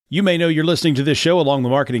You may know you're listening to this show along the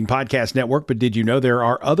Marketing Podcast Network, but did you know there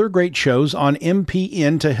are other great shows on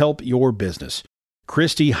MPN to help your business?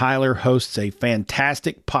 Christy Heiler hosts a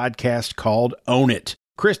fantastic podcast called Own It.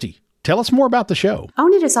 Christy, tell us more about the show.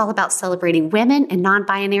 Own It is all about celebrating women and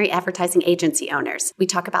non-binary advertising agency owners. We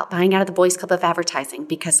talk about buying out of the Boys Club of Advertising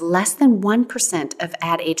because less than 1% of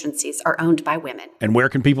ad agencies are owned by women. And where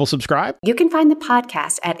can people subscribe? You can find the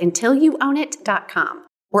podcast at untilyouownit.com.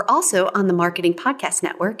 We're also on the Marketing Podcast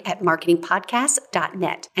Network at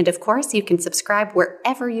marketingpodcast.net. And of course, you can subscribe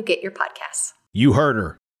wherever you get your podcasts. You heard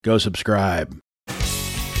her. Go subscribe.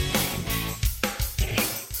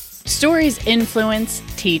 Stories influence,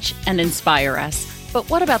 teach, and inspire us. But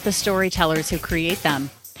what about the storytellers who create them?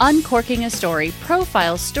 Uncorking a Story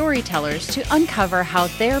profiles storytellers to uncover how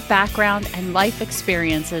their background and life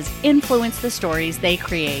experiences influence the stories they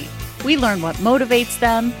create. We learn what motivates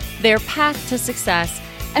them, their path to success,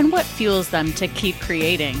 and what fuels them to keep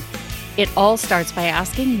creating. It all starts by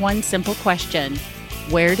asking one simple question: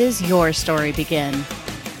 where does your story begin?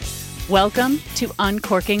 Welcome to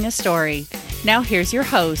Uncorking a Story. Now here's your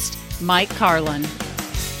host, Mike Carlin.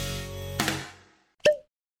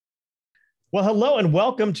 Well, hello and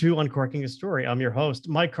welcome to Uncorking a Story. I'm your host,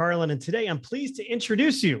 Mike Carlin, and today I'm pleased to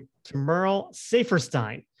introduce you to Merle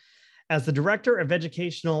Saferstein. As the Director of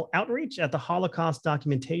Educational Outreach at the Holocaust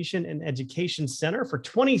Documentation and Education Center for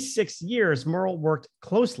 26 years, Merle worked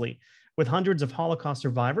closely with hundreds of Holocaust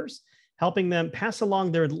survivors, helping them pass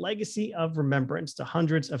along their legacy of remembrance to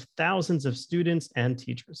hundreds of thousands of students and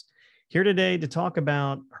teachers. Here today to talk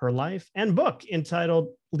about her life and book entitled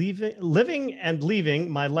Living and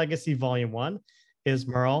Leaving My Legacy, Volume 1, is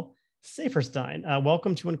Merle Saferstein.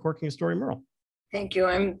 Welcome to Uncorking a Story, Merle. Thank you.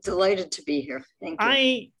 I'm delighted to be here. Thank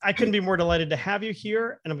you. I couldn't be more delighted to have you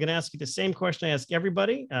here. And I'm going to ask you the same question I ask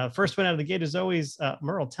everybody. First one out of the gate is always,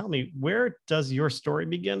 Merle, tell me, where does your story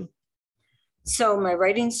begin? So my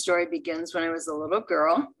writing story begins when I was a little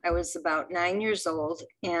girl. I was about 9 years old,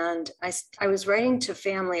 and I was writing to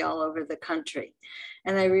family all over the country.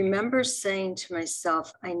 And I remember saying to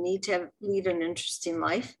myself, I need to lead an interesting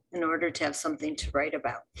life in order to have something to write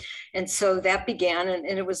about. And so that began, and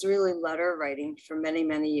it was really letter writing for many,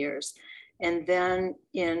 many years. And then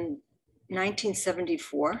in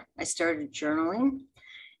 1974, I started journaling,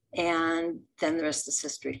 and then the rest is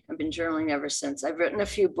history. I've been journaling ever since. I've written a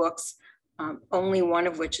few books, only one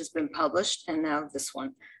of which has been published, and now this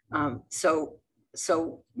one.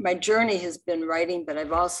 So my journey has been writing, but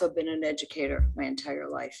I've also been an educator my entire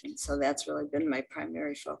life. And so that's really been my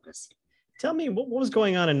primary focus. Tell me, what was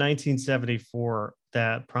going on in 1974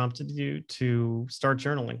 that prompted you to start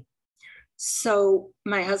journaling? So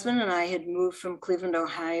my husband and I had moved from Cleveland,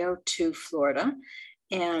 Ohio to Florida,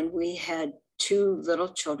 and we had two little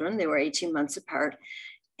children. They were 18 months apart.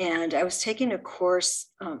 And I was taking a course,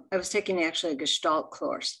 I was taking actually a Gestalt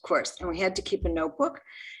course, and we had to keep a notebook.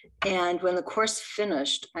 And when the course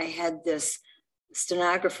finished, I had this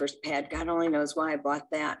stenographer's pad. God only knows why I bought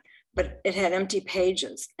that, but it had empty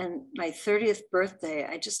pages. And my 30th birthday,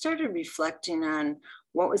 I just started reflecting on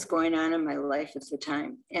what was going on in my life at the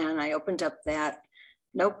time. And I opened up that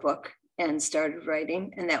notebook and started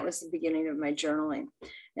writing. And that was the beginning of my journaling.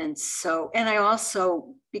 And I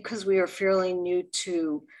also, because we were fairly new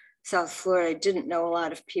to South Florida, I didn't know a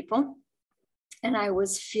lot of people. And I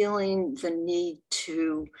was feeling the need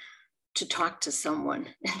to talk to someone.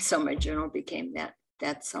 And so my journal became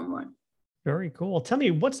that someone. Very cool. Tell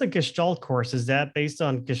me, what's the Gestalt course? Is that based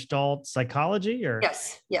on Gestalt psychology or?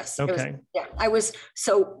 Yes. Okay.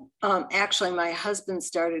 Actually, my husband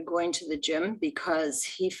started going to the gym because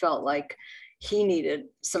he felt like he needed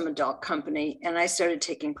some adult company, and I started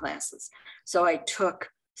taking classes. So I took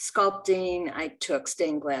sculpting, I took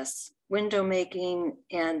stained glass window making,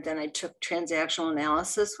 and then I took transactional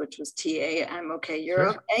analysis, which was TA. I'm okay, you're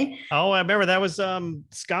okay. Oh, I remember that was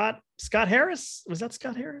Scott Harris. Was that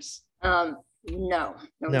Scott Harris? No. No.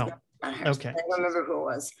 Okay. I don't remember who it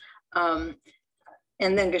was. And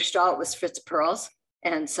then Gestalt was Fritz Perls.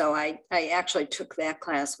 And so I actually took that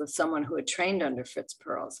class with someone who had trained under Fritz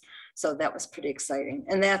Perls. So that was pretty exciting.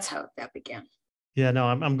 And that's how that began. Yeah, no,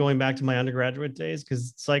 I'm going back to my undergraduate days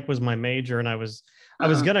because psych was my major, and I was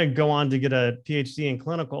going to go on to get a PhD in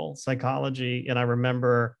clinical psychology. And I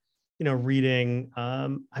remember, reading,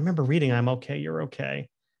 I'm Okay, You're Okay.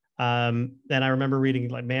 And I remember reading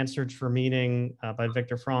like Man's Search for Meaning by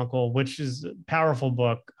Viktor Frankl, which is a powerful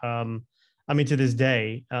book. To this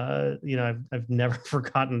day, I've never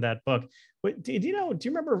forgotten that book. Do you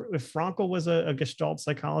remember if Frankl was a Gestalt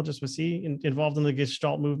psychologist? Was he involved in the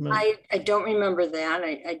Gestalt movement? I don't remember that.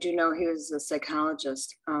 I do know he was a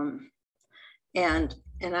psychologist. And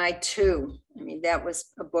I too I mean, that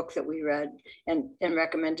was a book that we read and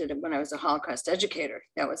recommended it when I was a Holocaust educator.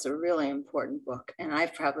 That was a really important book. And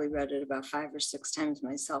I've probably read it about 5 or 6 times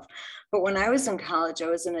myself. But when I was in college, I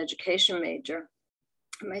was an education major.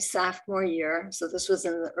 My sophomore year, so this was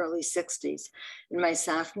in the early 60s. In my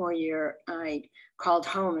sophomore year, I called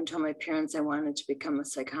home and told my parents I wanted to become a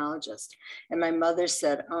psychologist. And my mother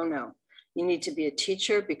said, "Oh no, you need to be a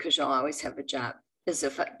teacher because you'll always have a job." As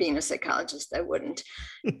if being a psychologist, I wouldn't.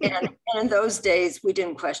 And in those days, we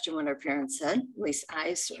didn't question what our parents said. At least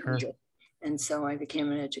I certainly did. And so I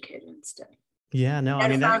became an educator instead. Yeah, no,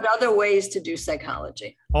 I found other ways to do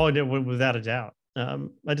psychology. Oh, without a doubt.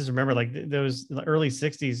 I just remember like those early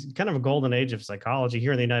 60s, kind of a golden age of psychology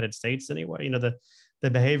here in the United States anyway. You know, the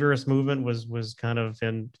behaviorist movement was kind of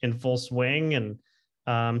in full swing,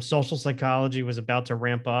 and social psychology was about to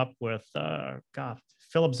ramp up with,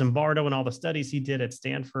 Philip Zimbardo and all the studies he did at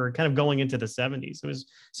Stanford, kind of going into the 70s. It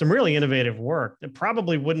was some really innovative work that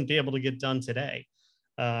probably wouldn't be able to get done today.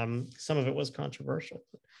 Some of it was controversial.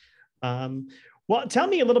 Well, tell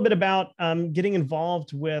me a little bit about getting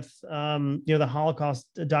involved with the Holocaust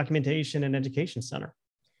Documentation and Education Center.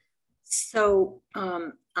 So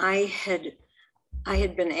I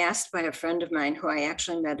had been asked by a friend of mine who I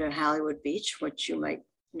actually met at Hollywood Beach, which you might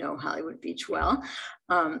know Hollywood Beach well.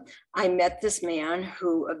 I met this man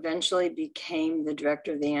who eventually became the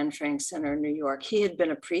director of the Anne Frank Center in New York. He had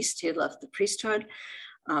been a priest. He had left the priesthood.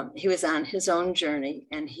 He was on his own journey,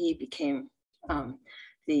 and he became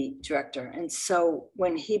the director. And so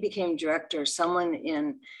when he became director, someone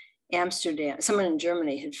in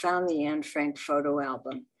Germany had found the Anne Frank photo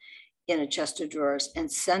album in a chest of drawers and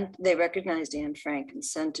they recognized Anne Frank and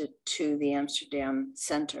sent it to the Amsterdam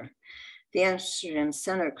Center. The Amsterdam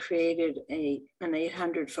Center created an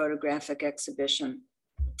 800 photographic exhibition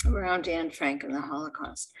around Anne Frank and the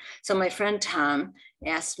Holocaust. So my friend Tom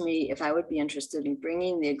asked me if I would be interested in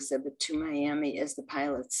bringing the exhibit to Miami as the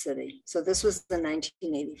pilot city. So this was in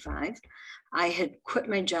 1985. I had quit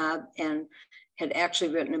my job and had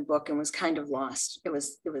actually written a book and was kind of lost. It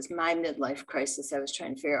was my midlife crisis. I was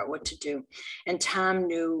trying to figure out what to do. And Tom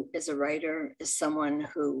knew as a writer, as someone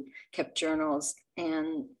who kept journals,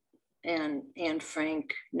 and Anne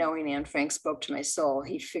Frank, knowing Anne Frank spoke to my soul,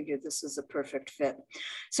 he figured this was a perfect fit.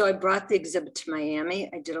 So I brought the exhibit to Miami.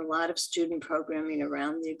 I did a lot of student programming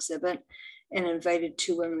around the exhibit and invited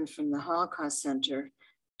 2 women from the Holocaust Center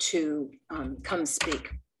to come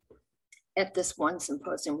speak at this one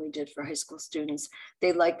symposium we did for high school students.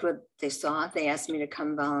 They liked what they saw. They asked me to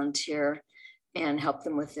come volunteer and help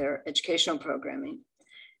them with their educational programming.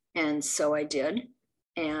 And so I did.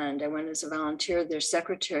 And I went as a volunteer. Their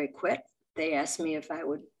secretary quit. They asked me if I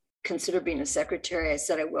would consider being a secretary. I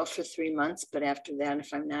said I will for 3 months, but after that,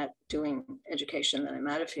 if I'm not doing education, then I'm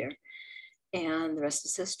out of here. And the rest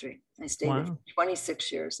is history. I stayed there for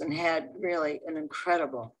 26 years and had really an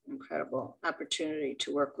incredible, incredible opportunity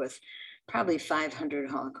to work with probably 500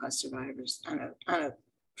 Holocaust survivors on a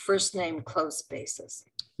first name close basis.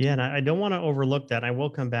 Yeah, and I don't want to overlook that. I will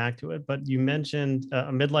come back to it, but you mentioned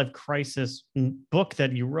a midlife crisis book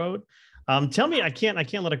that you wrote. Tell me, I can't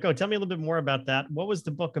let it go. Tell me a little bit more about that. What was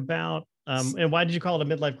the book about? And why did you call it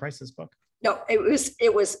a midlife crisis book? No, it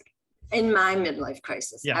was in my midlife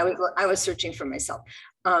crisis. Yeah. I was searching for myself.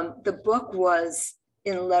 The book was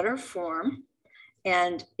in letter form.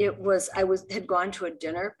 And I had gone to a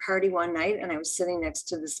dinner party one night, and I was sitting next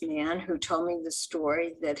to this man who told me the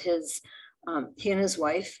story that he and his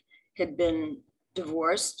wife had been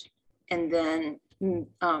divorced, and then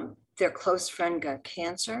their close friend got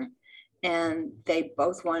cancer, and they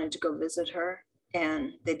both wanted to go visit her,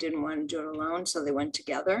 and they didn't want to do it alone, so they went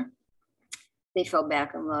together. They fell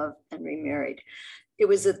back in love and remarried. It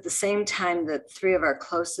was at the same time that 3 of our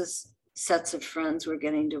closest sets of friends were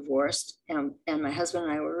getting divorced, and my husband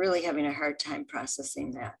and I were really having a hard time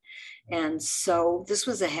processing that. And so this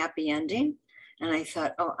was a happy ending. And I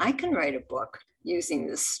thought, oh, I can write a book using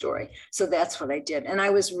this story. So that's what I did. And I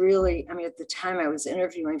was really, at the time I was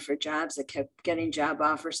interviewing for jobs. I kept getting job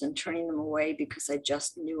offers and turning them away because I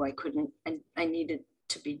just knew I couldn't, I needed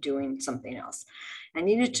to be doing something else. I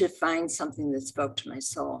needed to find something that spoke to my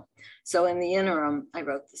soul. So in the interim, I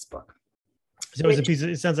wrote this book. So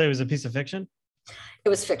it sounds like it was a piece of fiction? It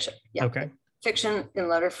was fiction. Yeah. Okay. Fiction in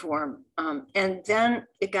letter form. And then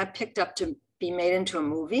it got picked up to be made into a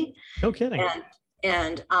movie. No kidding.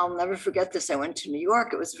 And I'll never forget this. I went to New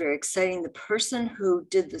York. It was very exciting. The person who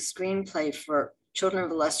did the screenplay for Children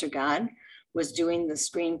of a Lesser God was doing the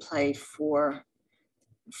screenplay for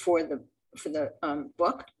the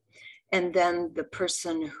book. And then the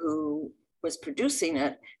person who was producing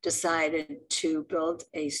it decided to build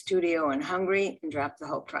a studio in Hungary and drop the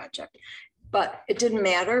whole project. But it didn't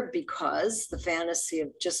matter because the fantasy of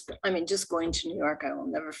just going to New York, I will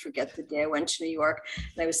never forget the day I went to New York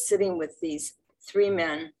and I was sitting with these three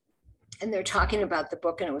men and they're talking about the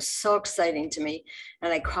book and it was so exciting to me.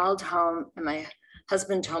 And I called home and my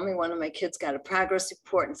husband told me one of my kids got a progress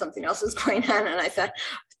report and something else was going on. And I thought,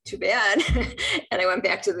 too bad. And I went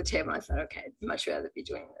back to the table and I thought, okay, I'd much rather be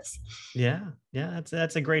doing this. Yeah.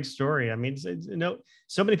 That's a great story. I mean,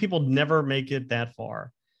 so many people never make it that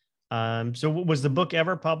far. So was the book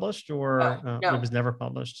ever published or no. It was never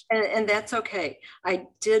published? And that's okay. I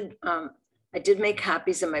did make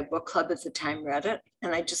copies and my book club at the time read it.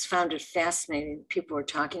 And I just found it fascinating. People were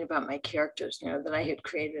talking about my characters, that I had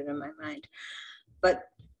created in my mind. But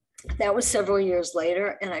that was several years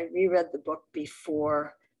later. And I reread the book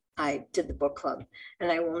before I did the book club.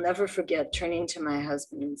 And I will never forget turning to my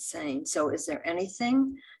husband and saying, so is there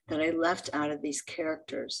anything that I left out of these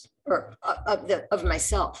characters or of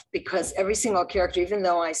myself? Because every single character, even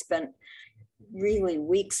though I spent really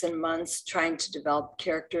weeks and months trying to develop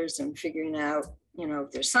characters and figuring out,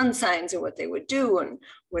 their sun signs or what they would do and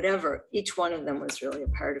whatever, each one of them was really a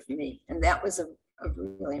part of me. And that was a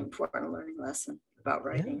really important learning lesson about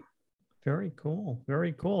writing. Yeah. Very cool.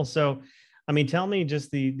 Very cool. So, I mean, tell me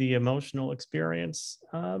just the emotional experience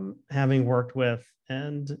having worked with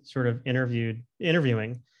and sort of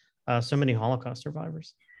interviewing so many Holocaust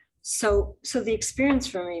survivors. So the experience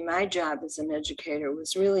for me, my job as an educator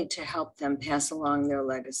was really to help them pass along their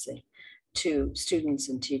legacy to students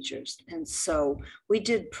and teachers. And so we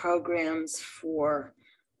did programs for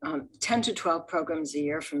 10 to 12 programs a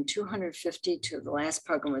year from 250 to the last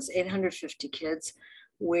program was 850 kids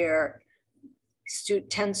where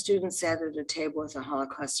 10 students sat at a table with a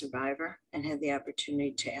Holocaust survivor and had the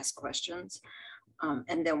opportunity to ask questions.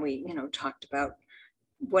 And then we, talked about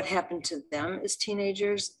what happened to them as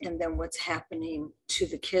teenagers and then what's happening to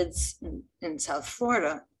the kids in South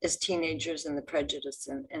Florida as teenagers and the prejudice.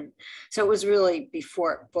 And so it was really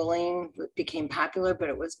before bullying became popular, but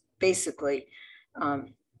it was basically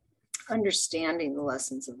understanding the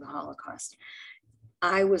lessons of the Holocaust.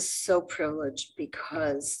 I was so privileged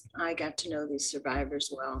because I got to know these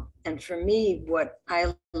survivors well. And for me, what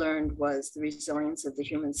I learned was the resilience of the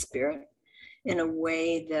human spirit in a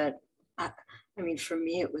way that, for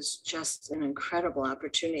me, it was just an incredible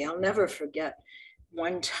opportunity. I'll never forget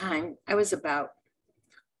one time I was about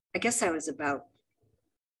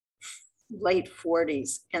late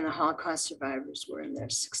 40s and the Holocaust survivors were in their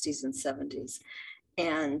 60s and 70s.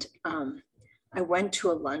 And I went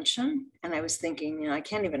to a luncheon and I was thinking, I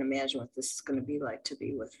can't even imagine what this is going to be like to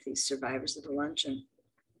be with these survivors at a luncheon.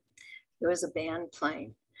 There was a band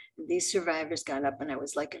playing. These survivors got up and I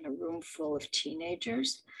was like in a room full of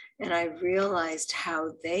teenagers. And I realized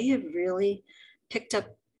how they had really picked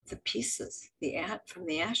up the pieces from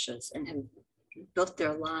the ashes and had built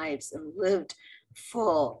their lives and lived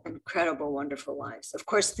full, incredible, wonderful lives. Of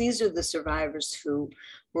course, these are the survivors who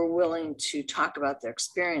were willing to talk about their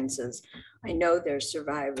experiences. I know there's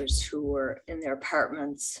survivors who were in their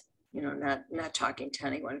apartments, not talking to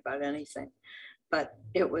anyone about anything, but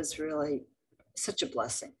it was really such a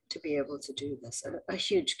blessing to be able to do this, a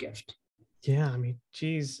huge gift. Yeah,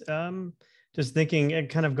 geez, just thinking and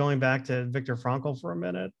kind of going back to Viktor Frankl for a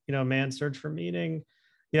minute, Man's Search for Meaning.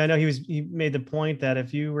 I know he made the point that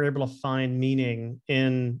if you were able to find meaning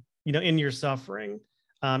in your suffering,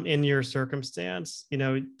 in your circumstance,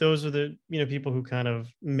 those are the, people who kind of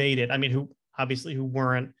made it. Who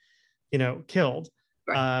weren't, killed,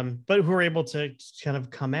 right. But who were able to kind of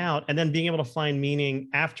come out and then being able to find meaning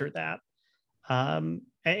after that.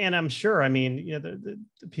 And I'm sure, the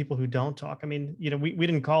people who don't talk, we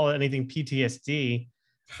didn't call it anything PTSD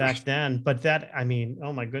back then, but that,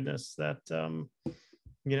 oh my goodness, that,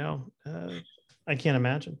 I can't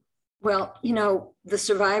imagine. Well, the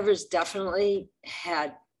survivors definitely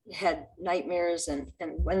had nightmares, and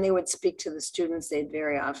when they would speak to the students, they'd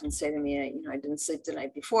very often say to me, I didn't sleep the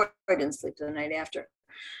night before, I didn't sleep the night after.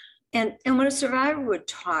 And when a survivor would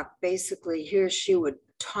talk, basically he or she would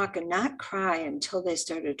talk and not cry until they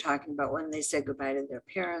started talking about when they said goodbye to their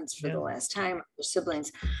parents for the last time, or their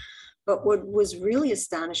siblings. But what was really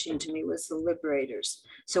astonishing to me was the liberators.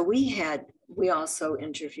 So we also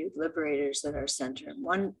interviewed liberators at our center.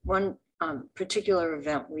 One particular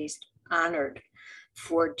event, we honored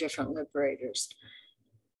 4 different liberators.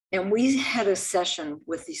 And we had a session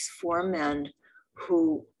with these 4 men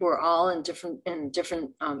who were all in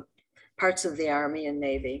different parts of the Army and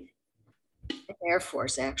Navy, and Air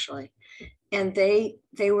Force actually. And they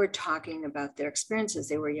were talking about their experiences.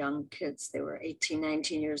 They were young kids. They were 18,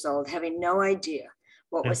 19 years old, having no idea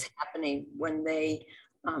what was happening when they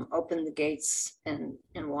opened the gates and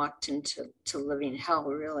walked into living hell,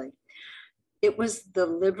 really. It was the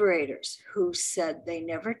liberators who said they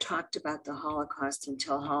never talked about the Holocaust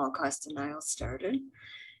until Holocaust denial started.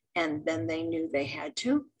 And then they knew they had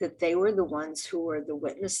to, that they were the ones who were the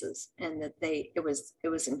witnesses, and that it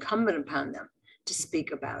was incumbent upon them to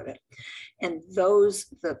speak about it. And those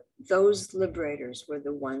liberators were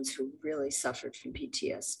the ones who really suffered from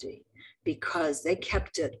PTSD, because they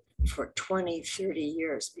kept it for 20, 30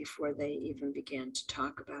 years before they even began to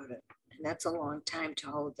talk about it. And that's a long time to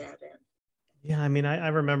hold that in. Yeah, I mean, I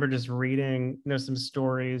remember just reading, some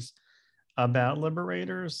stories about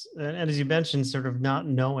liberators, and as you mentioned, sort of not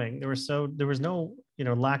knowing. There was no,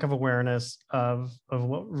 lack of awareness of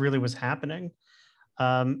what really was happening,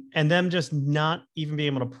 and them just not even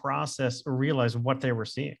being able to process or realize what they were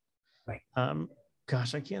seeing. Right.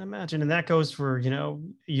 Gosh, I can't imagine. And that goes for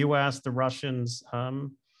U.S., the Russians. I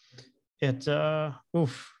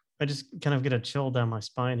just kind of get a chill down my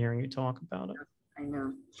spine hearing you talk about it. I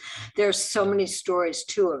know. There's so many stories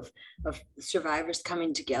too of survivors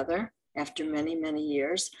coming together after many, many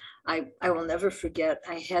years. I will never forget,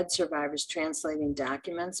 I had survivors translating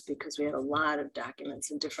documents, because we had a lot of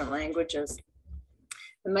documents in different languages.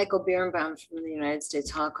 And Michael Birnbaum from the United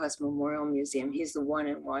States Holocaust Memorial Museum, he's the one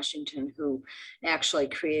in Washington who actually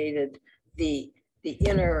created the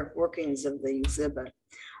inner workings of the exhibit.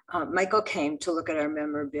 Michael came to look at our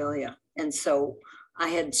memorabilia. And so I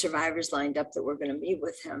had survivors lined up that were going to meet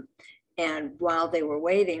with him. And while they were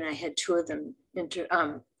waiting, I had two of them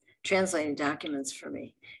translating documents for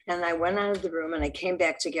me. And I went out of the room and I came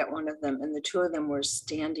back to get one of them. And the two of them were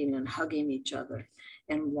standing and hugging each other.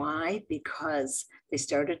 And why? Because they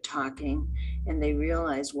started talking, and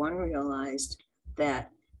one realized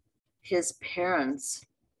that his parents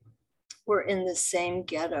were in the same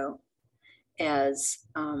ghetto as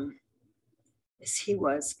he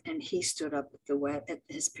was, and he stood up at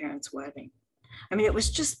his parents' wedding. I mean, it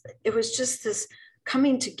was just this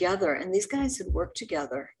coming together, and these guys had worked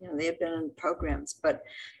together. They had been in programs, but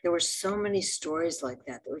there were so many stories like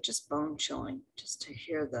that were just bone chilling, just to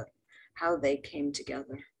hear how they came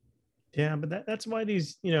together. Yeah, but that's why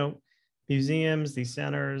these museums, these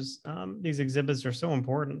centers, these exhibits are so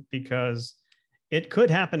important, because it could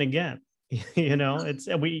happen again. It's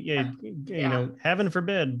heaven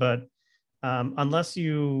forbid, but unless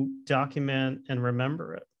you document and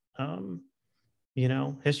remember it,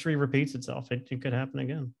 history repeats itself. It could happen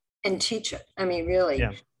again. And teach it. I mean, really,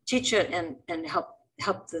 teach it and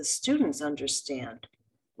help the students understand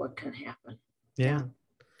what can happen. Yeah.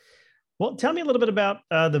 Well, tell me a little bit about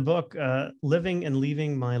the book, Living and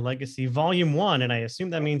Leaving My Legacy, Volume 1. And I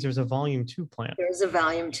assume that means there's a Volume 2 planned. There's a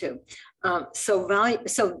Volume 2.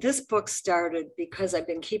 So this book started because I've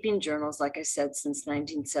been keeping journals, like I said, since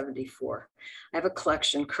 1974. I have a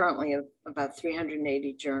collection currently of about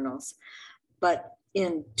 380 journals. But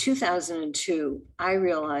in 2002, I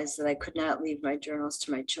realized that I could not leave my journals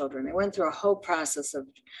to my children. I went through a whole process of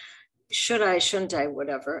should I, shouldn't I,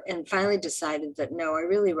 whatever, and finally decided that no, I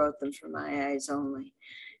really wrote them for my eyes only.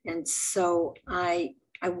 And so I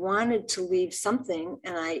wanted to leave something,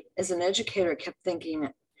 and I, as an educator, kept thinking,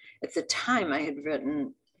 at the time I had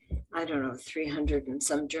written, 300 and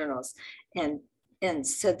some journals, and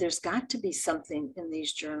said there's got to be something in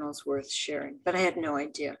these journals worth sharing, but I had no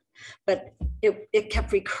idea. But it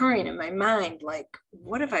kept recurring in my mind, like,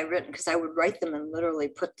 what have I written? Because I would write them and literally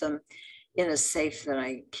put them in a safe that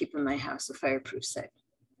I keep in my house, a fireproof safe.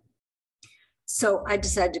 So I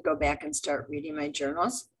decided to go back and start reading my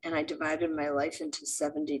journals, and I divided my life into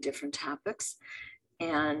 70 different topics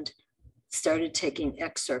and started taking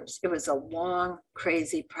excerpts. It was a long,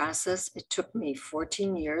 crazy process. It took me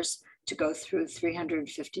 14 years to go through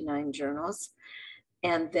 359 journals,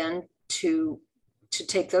 and then to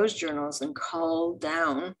take those journals and cull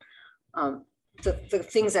down the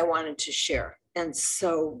things I wanted to share. And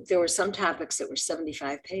so there were some topics that were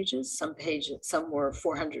 75 pages, some were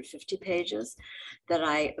 450 pages, that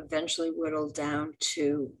I eventually whittled down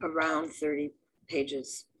to around 30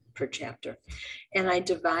 pages per chapter. And I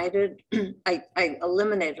divided, I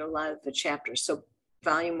eliminated a lot of the chapters. So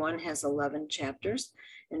Volume 1 has 11 chapters,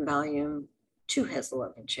 and Volume 2 has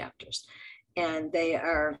 11 chapters. And they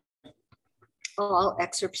are all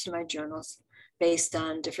excerpts from my journals based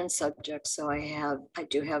on different subjects. So I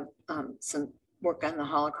do have some work on the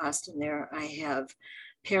Holocaust in there. I have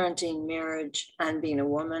parenting, marriage, and being a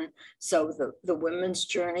woman. So the women's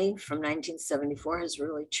journey from 1974 has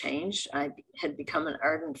really changed. I had become an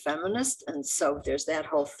ardent feminist, and so there's that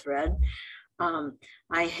whole thread.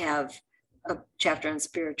 I have a chapter on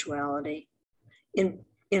spirituality. In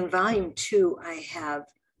Volume 2, I have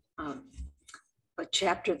a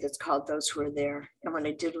chapter that's called Those Who Are There. And what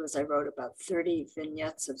I did was I wrote about 30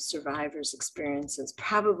 vignettes of survivors' experiences,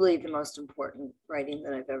 probably the most important writing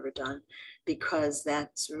that I've ever done, because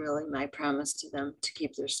that's really my promise to them, to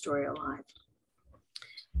keep their story alive.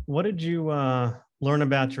 What did you learn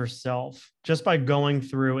about yourself just by going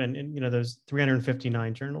through and those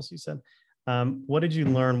 359 journals you said? What did you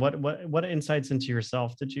learn? What insights into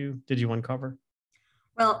yourself did you uncover?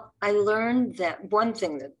 Well, I learned that one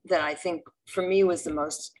thing that I think for me was the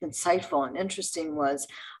most insightful and interesting was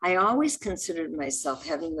I always considered myself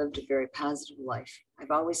having lived a very positive life.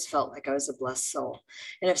 I've always felt like I was a blessed soul.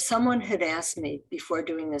 And if someone had asked me before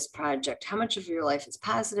doing this project, how much of your life is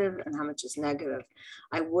positive and how much is negative,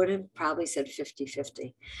 I would have probably said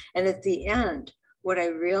 50-50. And at the end, what I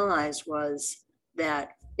realized was that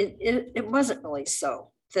it wasn't really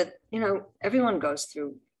so, that, everyone goes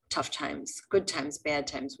through tough times, good times, bad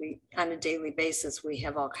times. On a daily basis, we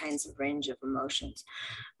have all kinds of range of emotions.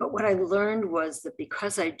 But what I learned was that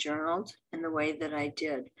because I journaled in the way that I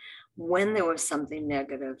did, when there was something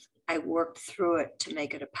negative, I worked through it to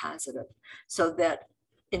make it a positive, so that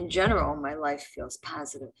in general, my life feels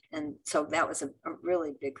positive. And so that was a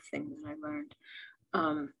really big thing that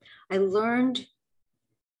I learned.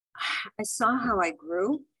 I saw how I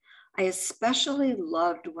grew. I especially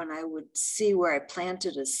loved when I would see where I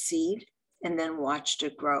planted a seed and then watched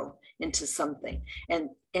it grow into something.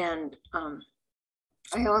 And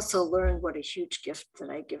I also learned what a huge gift that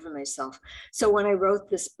I'd given myself. So when I wrote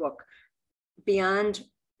this book, beyond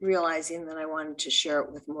realizing that I wanted to share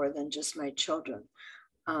it with more than just my children,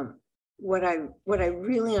 what I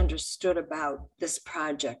really understood about this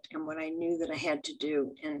project and what I knew that I had to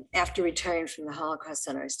do, and after retiring from the Holocaust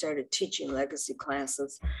Center, I started teaching legacy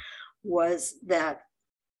classes, was that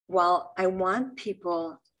while I want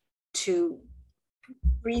people to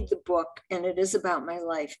read the book and it is about my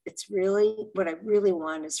life, it's really, what I really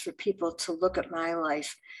want is for people to look at my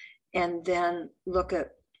life and then look at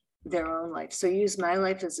their own life. So use my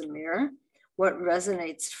life as a mirror, what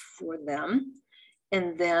resonates for them,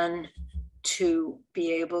 and then to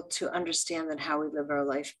be able to understand that how we live our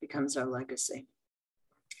life becomes our legacy.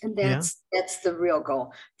 And that's the real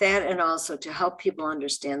goal. That, and also to help people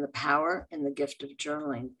understand the power and the gift of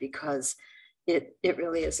journaling, because it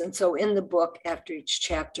really is. And so in the book, after each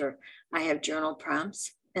chapter, I have journal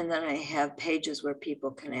prompts, and then I have pages where people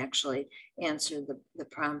can actually answer the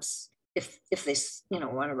prompts if they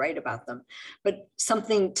want to write about them, but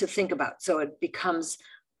something to think about. So it becomes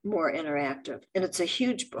more interactive, and it's a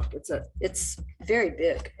huge book. It's very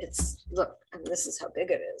big. Look, and this is how big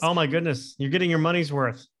it is. Oh my goodness, you're getting your money's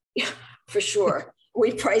worth. Yeah, for sure.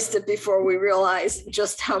 We priced it before we realized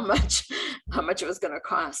just how much it was going to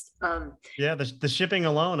cost. The shipping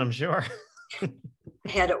alone, I'm sure. I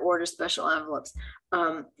had to order special envelopes.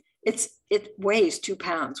 It weighs 2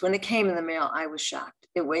 pounds. When it came in the mail, I was shocked.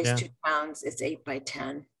 It weighs 2 pounds. It's 8 by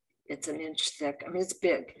 10. It's an inch thick. I mean, it's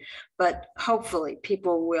big, but hopefully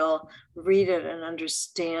people will read it and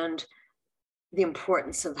understand the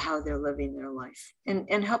importance of how they're living their life,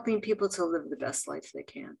 and helping people to live the best life they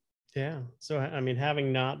can. Yeah. So, I mean,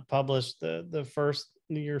 having not published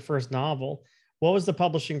your first novel, what was the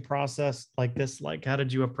publishing process like this? Like, how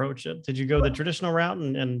did you approach it? Did you go the traditional route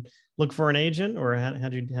and look for an agent, or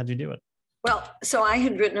how'd you do it? Well, so I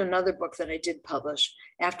had written another book that I did publish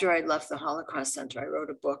after I left the Holocaust Center. I wrote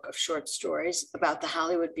a book of short stories about the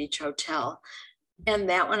Hollywood Beach Hotel, and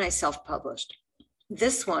that one I self-published.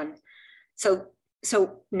 This one, so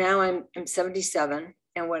now I'm 77,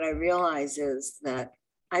 and what I realize is that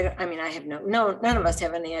I have none of us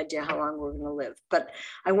have any idea how long we're going to live, but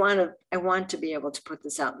I want to be able to put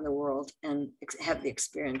this out in the world and have the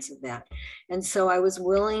experience of that. And so I was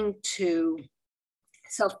willing to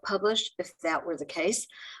self-publish if that were the case,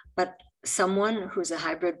 but someone who's a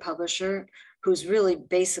hybrid publisher, who's really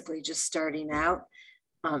basically just starting out,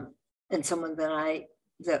 and someone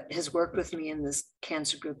that has worked with me in this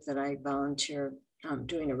cancer group that I volunteer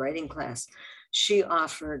doing a writing class, she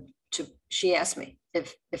asked me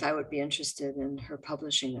if I would be interested in her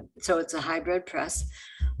publishing it. So it's a hybrid press.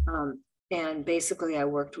 And basically I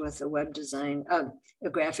worked with a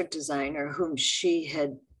graphic designer whom she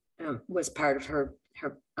had was part of her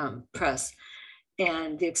press.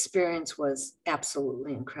 And the experience was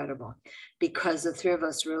absolutely incredible because the three of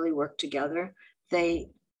us really worked together. They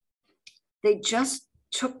just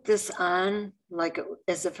took this on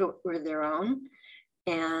as if it were their own.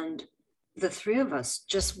 And the three of us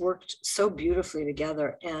just worked so beautifully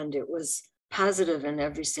together, and it was positive in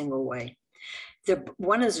every single way.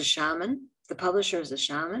 One is a shaman, the publisher is a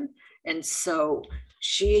shaman. And so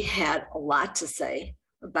she had a lot to say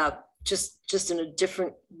about just in a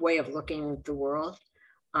different way of looking at the world.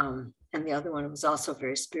 And the other one was also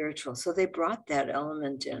very spiritual. So they brought that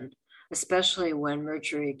element in, especially when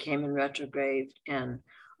Mercury came in retrograde, and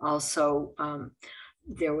also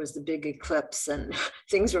there was the big eclipse and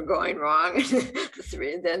things were going wrong. The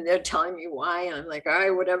three, and then they're telling me why, and I'm like, all right,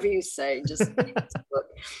 whatever you say, just look.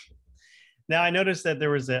 Now, I noticed that there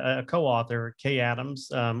was a co-author, Kay Adams.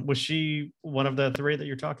 Was she one of the three that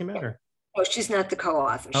you're talking about? Or? Oh, she's not the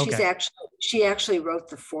co-author. Okay. She actually wrote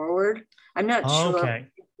the foreword. I'm not sure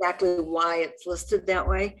exactly why it's listed that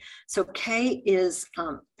way. So Kay is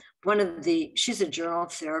she's a journal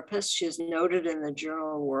therapist. She is noted in the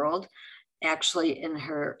journal world. Actually, in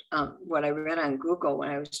her, what I read on Google when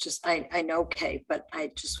I was just, I know Kay, but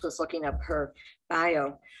I just was looking up her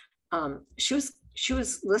bio. She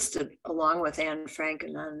was listed along with Anne Frank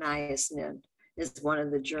and Anais Nin as one of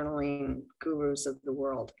the journaling gurus of the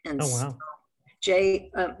world. And wow. Jay,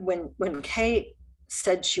 when Kay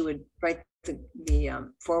said she would write the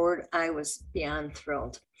foreword, I was beyond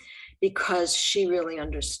thrilled, because she really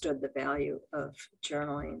understood the value of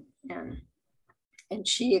journaling, and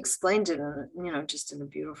she explained it in just in a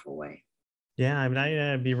beautiful way. Yeah, I mean,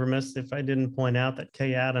 I'd be remiss if I didn't point out that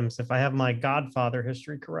Kay Adams, if I have my Godfather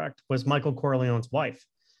history correct, was Michael Corleone's wife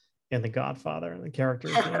in The Godfather, and the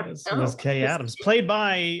character's name was Kay Adams, played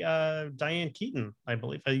by Diane Keaton, I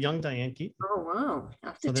believe, a young Diane Keaton. Oh, wow. I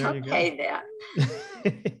have to tell Kay that.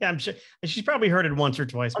 I'm sure she's probably heard it once or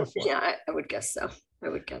twice before. Yeah, I would guess so.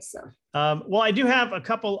 Well, I do have a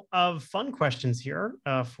couple of fun questions here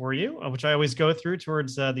for you, which I always go through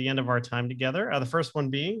towards the end of our time together. The first one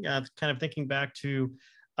being kind of thinking back to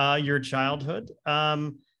your childhood.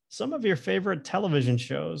 Some of your favorite television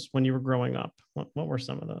shows when you were growing up. What were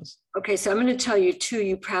some of those? Okay, so I'm going to tell you two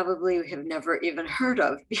you probably have never even heard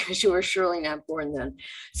of, because you were surely not born then.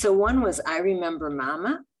 So one was I Remember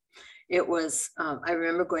Mama. It was, I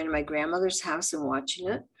remember going to my grandmother's house and watching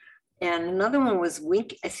it. And another one was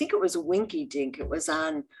I think it was Winky Dink. It was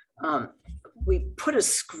on, we put a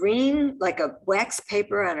screen, like a wax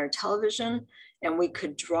paper on our television, and we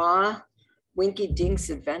could draw Winky Dink's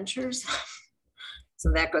adventures.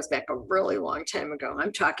 So that goes back a really long time ago.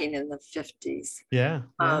 I'm talking in the 50s. Yeah.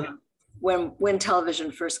 When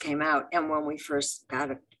television first came out, and when we first got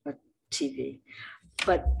a TV.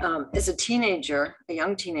 But as a teenager, a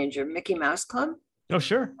young teenager, Mickey Mouse Club. Oh,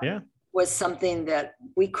 sure. Yeah. Was something that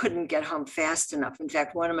we couldn't get home fast enough. In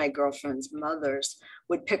fact, one of my girlfriend's mothers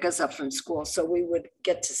would pick us up from school, so we would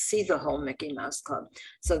get to see the whole Mickey Mouse Club.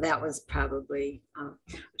 So that was probably a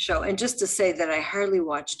show. And just to say that I hardly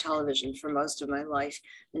watched television for most of my life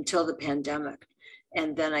until the pandemic.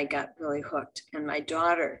 And then I got really hooked. And my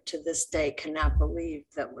daughter to this day cannot believe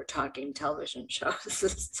that we're talking television shows.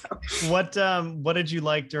 So, what did you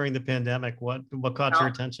like during the pandemic? What caught your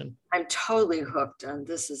attention? I'm totally hooked on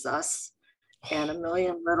This Is Us and A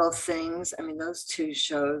Million Little Things. I mean, those two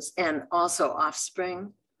shows, and also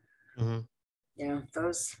Offspring. Mm-hmm. Yeah,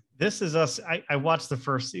 those. This Is Us. I watched the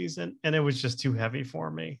first season and it was just too heavy for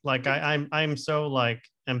me. Like I'm so like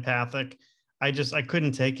empathic. I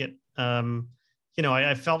couldn't take it.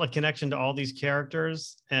 I felt a connection to all these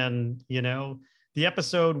characters, and the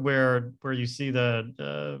episode where you see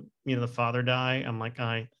the father die, I'm like,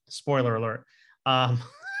 spoiler alert.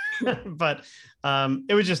 But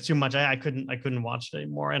it was just too much. I couldn't watch it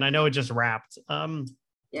anymore, and I know it just wrapped.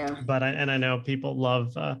 Yeah. But I know people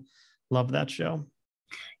love that show.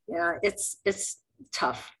 Yeah, it's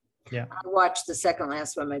tough. Yeah. I watched the second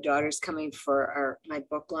last one. My daughter's coming for my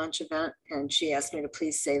book launch event, and she asked me to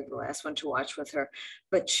please save the last one to watch with her.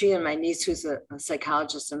 But she and my niece, who's a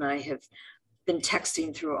psychologist, and I have been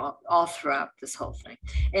texting through all throughout this whole thing.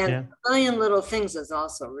 And A Million Little Things is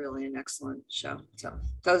also really an excellent show. So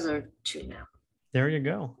those are two now. There you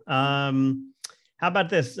go. How about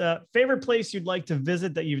this? Favorite place you'd like to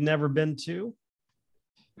visit that you've never been to?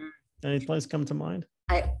 Any place come to mind?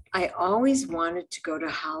 I always wanted to go to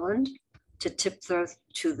Holland to tiptoe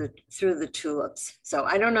through the tulips. So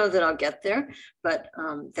I don't know that I'll get there, but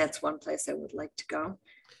that's one place I would like to go.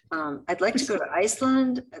 I'd like to go to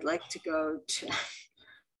Iceland. I'd like to go to,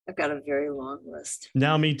 I've got a very long list.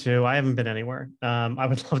 No, me too. I haven't been anywhere. I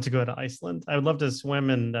would love to go to Iceland. I would love to swim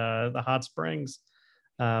in the hot springs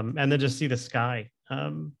and then just see the sky,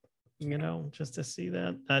 just to see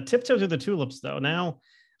that. Tiptoe through the tulips, though. Now,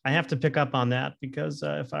 I have to pick up on that because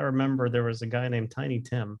if I remember, there was a guy named Tiny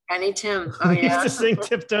Tim. Tiny Tim. Oh, yeah. He used to sing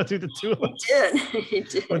Tiptoe Through the Tulips. He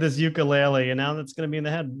did. With his ukulele. And now that's going to be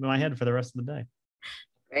in my head for the rest of the day.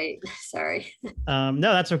 Great. Sorry. No,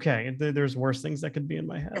 that's okay. There's worse things that could be in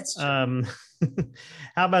my head. That's true.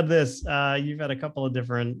 How about this? You've had a couple of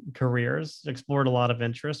different careers, explored a lot of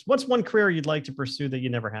interests. What's one career you'd like to pursue that you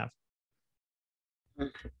never have?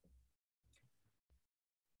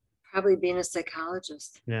 Probably being a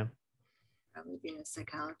psychologist. Yeah. Probably being a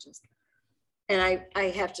psychologist. And I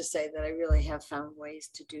have to say that I really have found ways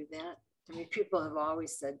to do that. I mean, people have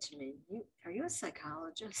always said to me, are you a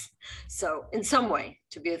psychologist? So in some way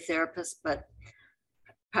to be a therapist, but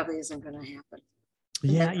probably isn't going to happen.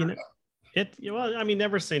 Yeah. Well, I mean,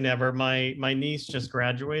 never say never. My niece just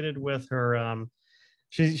graduated with her,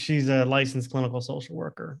 she's a licensed clinical social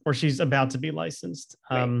worker, or she's about to be licensed.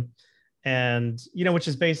 Right. And, which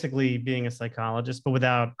is basically being a psychologist, but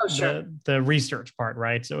without the research part,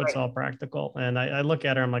 right? So it's all practical. And I look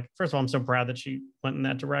at her, I'm like, first of all, I'm so proud that she went in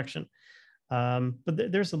that direction. But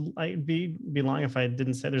I'd be lying if I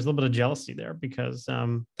didn't say there's a little bit of jealousy there, because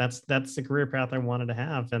that's the career path I wanted to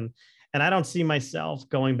have. And I don't see myself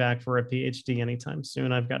going back for a PhD anytime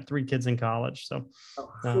soon. I've got 3 kids in college, so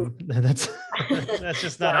that's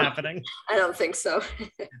just not happening. I don't think so.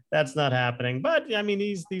 That's not happening. But I mean,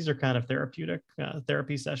 these are kind of therapeutic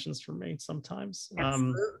therapy sessions for me sometimes.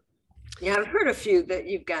 Absolutely. Yeah, I've heard a few that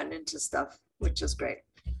you've gotten into stuff, which is great.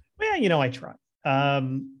 Well, I try. How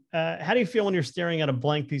do you feel when you're staring at a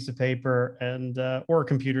blank piece of paper and or a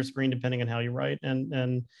computer screen, depending on how you write,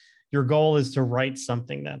 and your goal is to write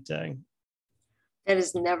something that day? That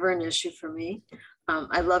is never an issue for me.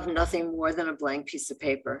 I love nothing more than a blank piece of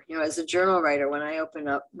paper. As a journal writer, when I open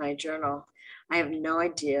up my journal, I have no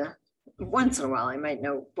idea. Once in a while, I might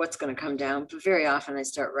know what's going to come down, but very often I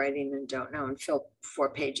start writing and don't know, and fill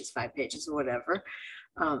 4 pages, 5 pages, or whatever.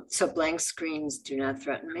 So blank screens do not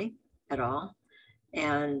threaten me at all.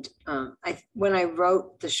 And when I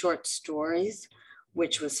wrote the short stories,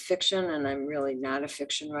 which was fiction, and I'm really not a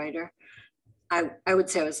fiction writer, I would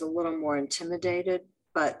say I was a little more intimidated,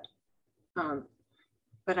 but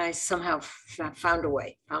I somehow found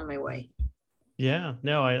my way. Yeah,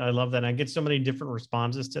 no, I love that. And I get so many different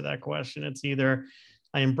responses to that question. It's either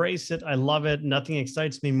I embrace it, I love it, nothing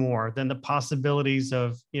excites me more than the possibilities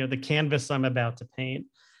of, the canvas I'm about to paint,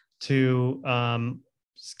 to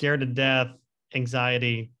scared to death,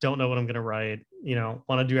 anxiety, don't know what I'm going to write,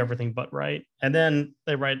 want to do everything but write. And then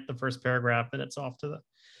they write the first paragraph and it's off to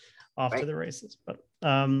the races. But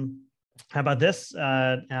how about this?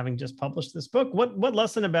 Having just published this book, what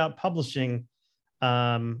lesson about publishing,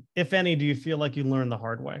 if any, do you feel like you learned the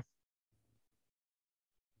hard way?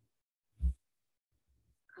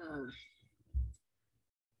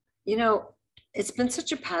 It's been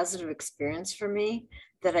such a positive experience for me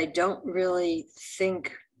that I don't really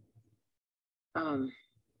think, I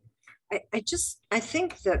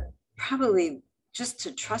think that probably just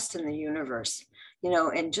to trust in the universe,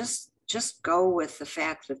 and just go with the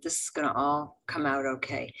fact that this is going to all come out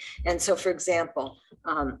okay. And so, for example,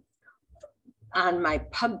 on my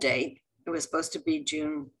pub date, it was supposed to be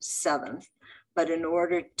June 7th, but in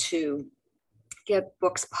order to get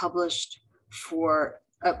books published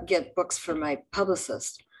get books for my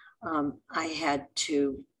publicist, I had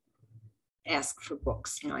to ask for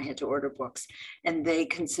books. I had to order books, and they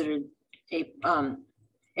considered April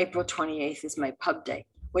 28th is my pub date,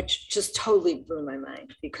 which just totally blew my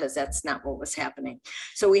mind because that's not what was happening.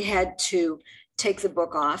 So we had to take the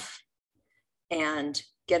book off and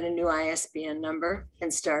get a new ISBN number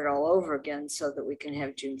and start all over again so that we can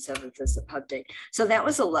have June 7th as the pub date. So that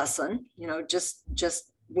was a lesson, just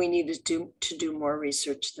we needed to do more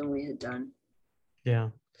research than we had done.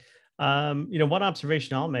 Yeah. One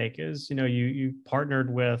observation I'll make is, you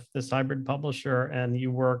partnered with this hybrid publisher and you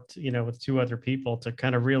worked, with 2 other people to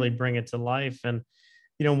kind of really bring it to life. And,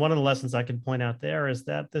 one of the lessons I could point out there is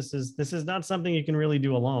that this is not something you can really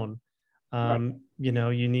do alone. Right.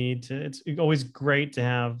 You need to, it's always great to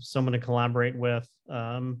have someone to collaborate with.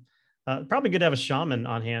 Probably good to have a shaman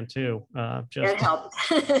on hand too. That helped.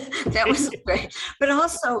 That was great. But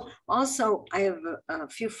also I have a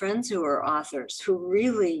few friends who are authors who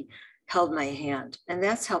really held my hand, and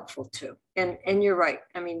that's helpful too. And you're right.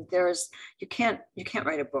 I mean, you can't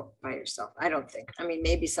write a book by yourself, I don't think. I mean,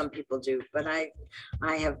 maybe some people do, but I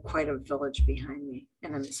have quite a village behind me,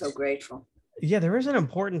 and I'm so grateful. Yeah, there is an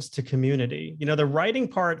importance to community. The writing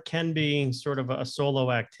part can be sort of a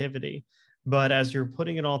solo activity, but as you're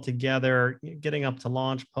putting it all together, getting up to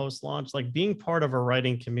launch, post-launch, like being part of a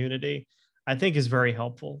writing community, I think is very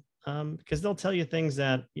helpful, because they'll tell you things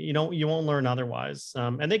that you won't learn otherwise,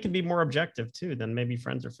 and they can be more objective too than maybe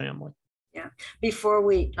friends or family. Yeah. Before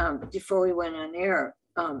we went on air,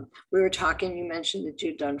 we were talking, you mentioned that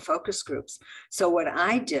you'd done focus groups. So what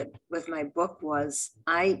I did with my book was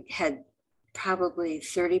I had probably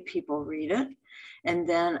 30 people read it. And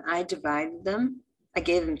then I divided them. I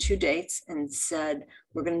gave them 2 dates and said,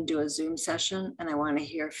 we're going to do a Zoom session and I want to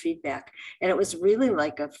hear feedback. And it was really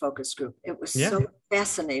like a focus group. It was so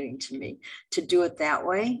fascinating to me to do it that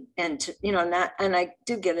way. And to, and I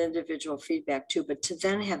did get individual feedback too, but to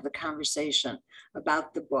then have the conversation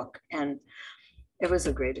about the book. And it was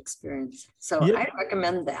a great experience. So I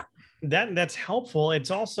recommend that. That's helpful.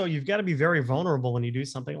 It's also, you've got to be very vulnerable when you do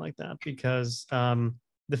something like that, because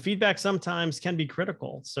the feedback sometimes can be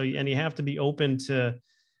critical. So, and you have to be open to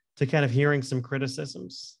kind of hearing some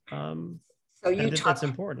criticisms. That's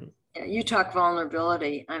important. You talk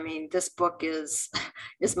vulnerability. I mean, this book is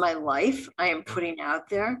my life. I am putting out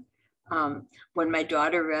there. When my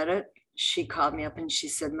daughter read it, she called me up and she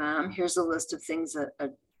said, Mom, here's a list of things that a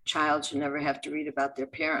child should never have to read about their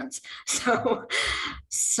parents.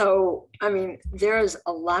 So, I mean, there is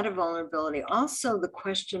a lot of vulnerability. Also, the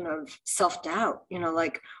question of self-doubt,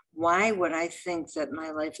 like, why would I think that my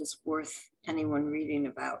life is worth anyone reading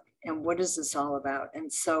about? And what is this all about?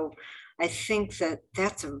 And so I think that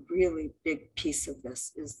that's a really big piece of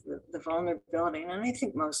this is the vulnerability. And I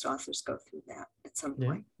think most authors go through that at some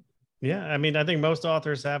point. Yeah. I mean, I think most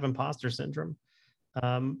authors have imposter syndrome.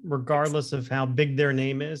 Regardless of how big their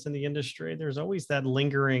name is in the industry, there's always that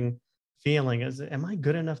lingering feeling am I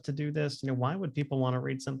good enough to do this? Why would people want to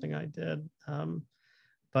read something I did?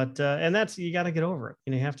 But that's, you got to get over it.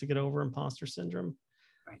 You have to get over imposter syndrome.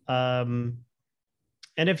 Right.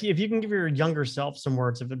 And if you can give your younger self some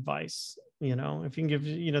words of advice, if you can give,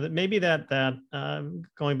 that maybe that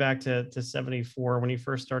going back to 74, when you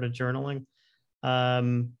first started journaling,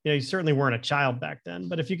 you certainly weren't a child back then,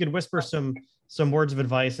 but if you could whisper some words of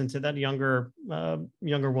advice into that younger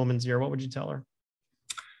woman's ear, what would you tell her?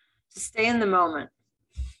 To stay in the moment,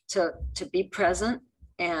 to be present,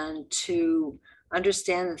 and to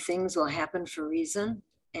understand that things will happen for a reason.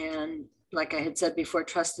 And like I had said before,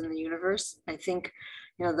 trust in the universe. I think,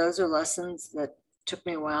 those are lessons that took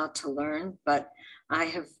me a while to learn, but I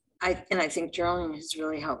think journaling has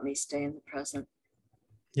really helped me stay in the present.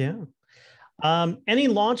 Yeah. Any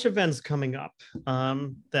launch events coming up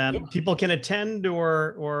that people can attend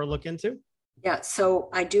or look into? Yeah, so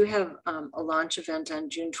I do have a launch event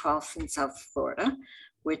on June 12th in South Florida,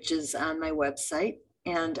 which is on my website.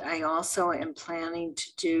 And I also am planning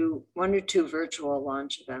to do 1 or 2 virtual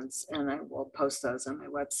launch events, and I will post those on my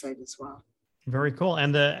website as well. Very cool.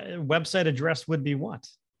 And the website address would be what?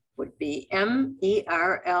 Would be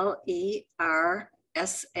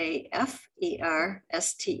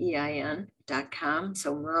MERLERSAFERSTEIN.com.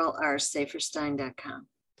 So merlersaferstein.com.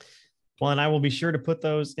 Well, and I will be sure to put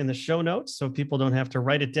those in the show notes so people don't have to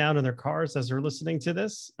write it down in their cars as they're listening to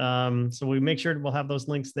this. So we make sure we'll have those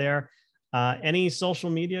links there. Any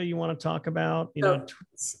social media you want to talk about?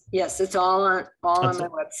 Yes, it's all on my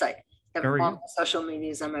website. All the social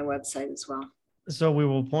media is on my website as well. So we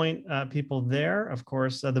will point people there. Of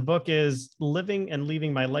course, the book is Living and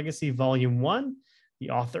Leaving My Legacy, Volume 1. The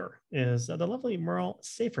author is the lovely Merle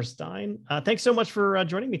Saferstein. Thanks so much for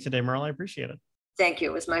joining me today, Merle. I appreciate it. Thank you.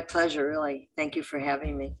 It was my pleasure, really. Thank you for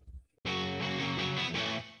having me.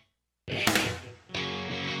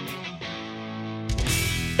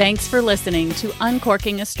 Thanks for listening to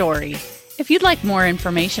Uncorking a Story. If you'd like more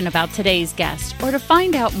information about today's guest or to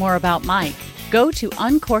find out more about Mike, go to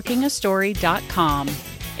uncorkingastory.com.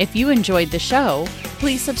 If you enjoyed the show,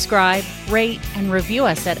 please subscribe, rate, and review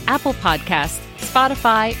us at Apple Podcasts,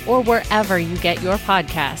 Spotify, or wherever you get your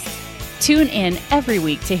podcasts. Tune in every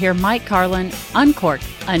week to hear Mike Carlin uncork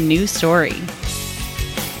a new story.